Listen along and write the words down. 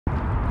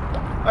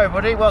Hi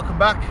everybody, welcome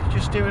back.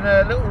 Just doing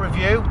a little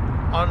review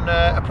on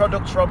a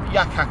product from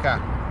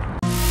Yakhacker.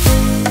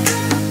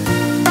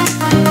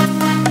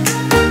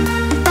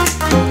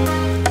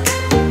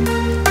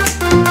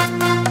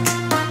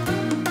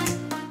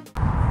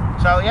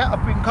 So yeah,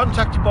 I've been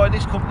contacted by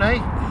this company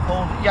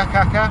called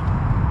Yakhacker,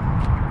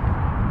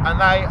 and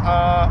they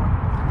are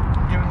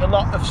doing a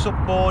lot of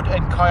supboard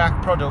and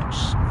kayak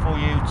products for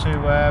you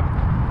to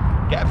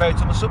get about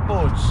on the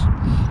supboards.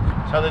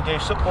 So they do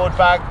supboard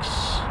bags,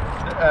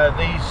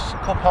 these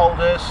cup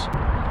holders.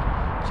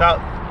 So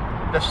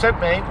they've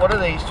sent me one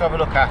of these to have a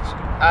look at,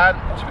 and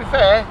to be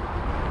fair,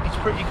 it's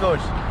pretty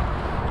good.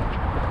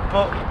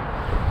 But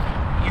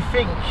you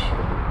think,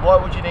 why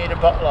would you need a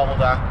bottle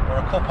holder or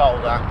a cup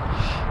holder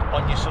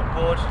on your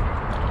supboard?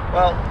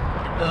 Well,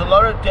 there's a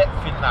lot of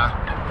depth in that.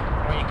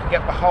 I mean, you can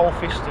get the whole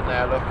fist in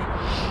there, look.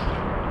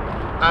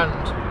 And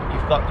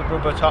you've got the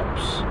rubber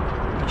tops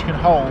which can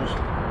hold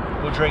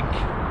your drink.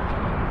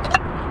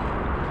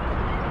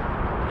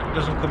 It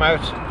doesn't come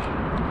out.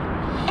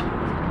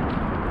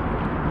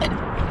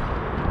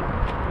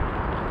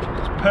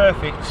 It's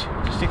perfect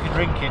to stick a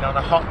drink in on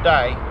a hot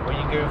day when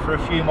you're going for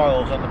a few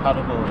miles on the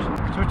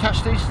paddleboard. To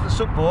attach these to the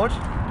supboard,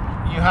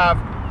 you have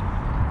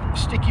a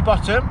sticky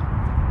bottom,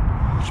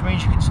 which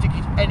means you can stick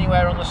it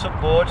anywhere on the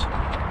supboard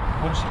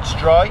once it's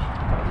dry.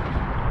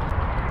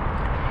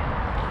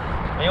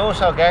 And you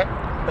also get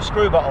a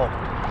screw bottle.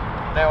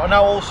 Now I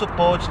know all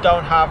supboards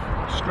don't have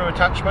screw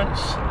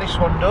attachments. This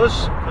one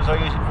does, because I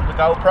use it from the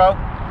GoPro.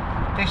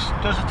 This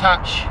does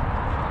attach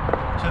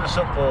to the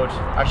supboard,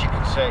 as you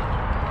can see.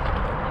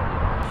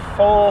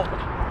 4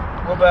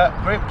 rubber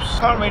grips.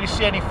 Can't really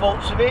see any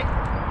faults with it.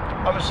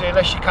 Obviously,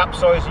 unless you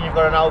capsize and you've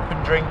got an open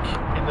drink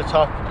in the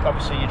top,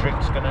 obviously your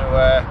drink's going to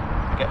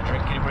get a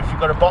drink in it. But if you've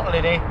got a bottle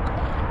in it,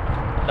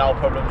 no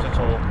problems at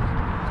all.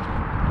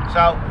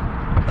 So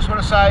I just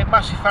want to say a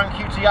massive thank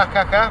you to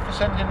Yakhacker for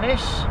sending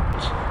this.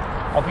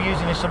 I'll be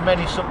using this on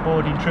many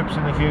supboarding trips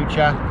in the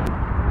future.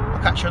 I'll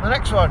catch you on the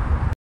next one.